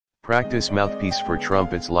Practice mouthpiece for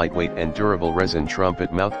trumpets. Lightweight and durable resin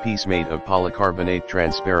trumpet mouthpiece made of polycarbonate.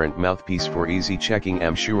 Transparent mouthpiece for easy checking.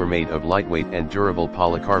 Am sure made of lightweight and durable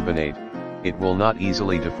polycarbonate. It will not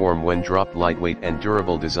easily deform when dropped. Lightweight and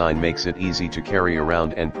durable design makes it easy to carry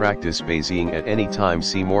around and practice basing at any time.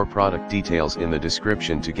 See more product details in the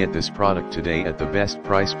description to get this product today at the best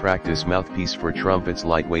price. Practice mouthpiece for trumpets.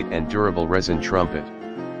 Lightweight and durable resin trumpet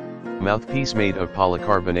mouthpiece made of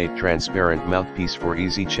polycarbonate. Transparent mouthpiece for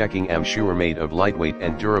easy checking. Am sure made of lightweight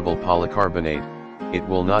and durable polycarbonate. It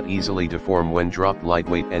will not easily deform when dropped.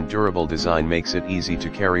 Lightweight and durable design makes it easy to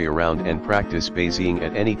carry around and practice basing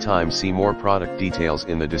at any time. See more product details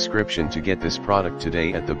in the description to get this product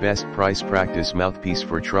today at the best price. Practice mouthpiece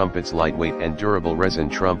for trumpets. Lightweight and durable resin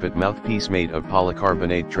trumpet mouthpiece made of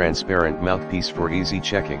polycarbonate. Transparent mouthpiece for easy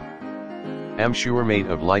checking. Am sure made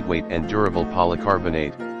of lightweight and durable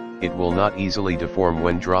polycarbonate. It will not easily deform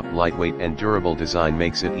when dropped. Lightweight and durable design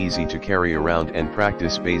makes it easy to carry around and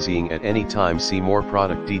practice basing at any time. See more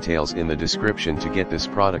product details in the description to get this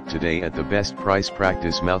product today at the best price.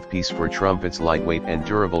 Practice mouthpiece for trumpets. Lightweight and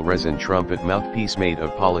durable resin trumpet mouthpiece made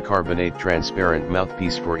of polycarbonate. Transparent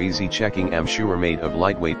mouthpiece for easy checking. Am sure made of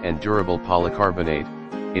lightweight and durable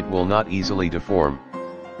polycarbonate. It will not easily deform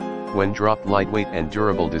when dropped. Lightweight and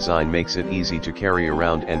durable design makes it easy to carry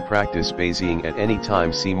around and practice basing at any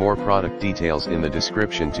time. See more product details in the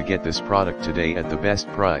description to get this product today at the best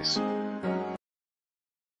price.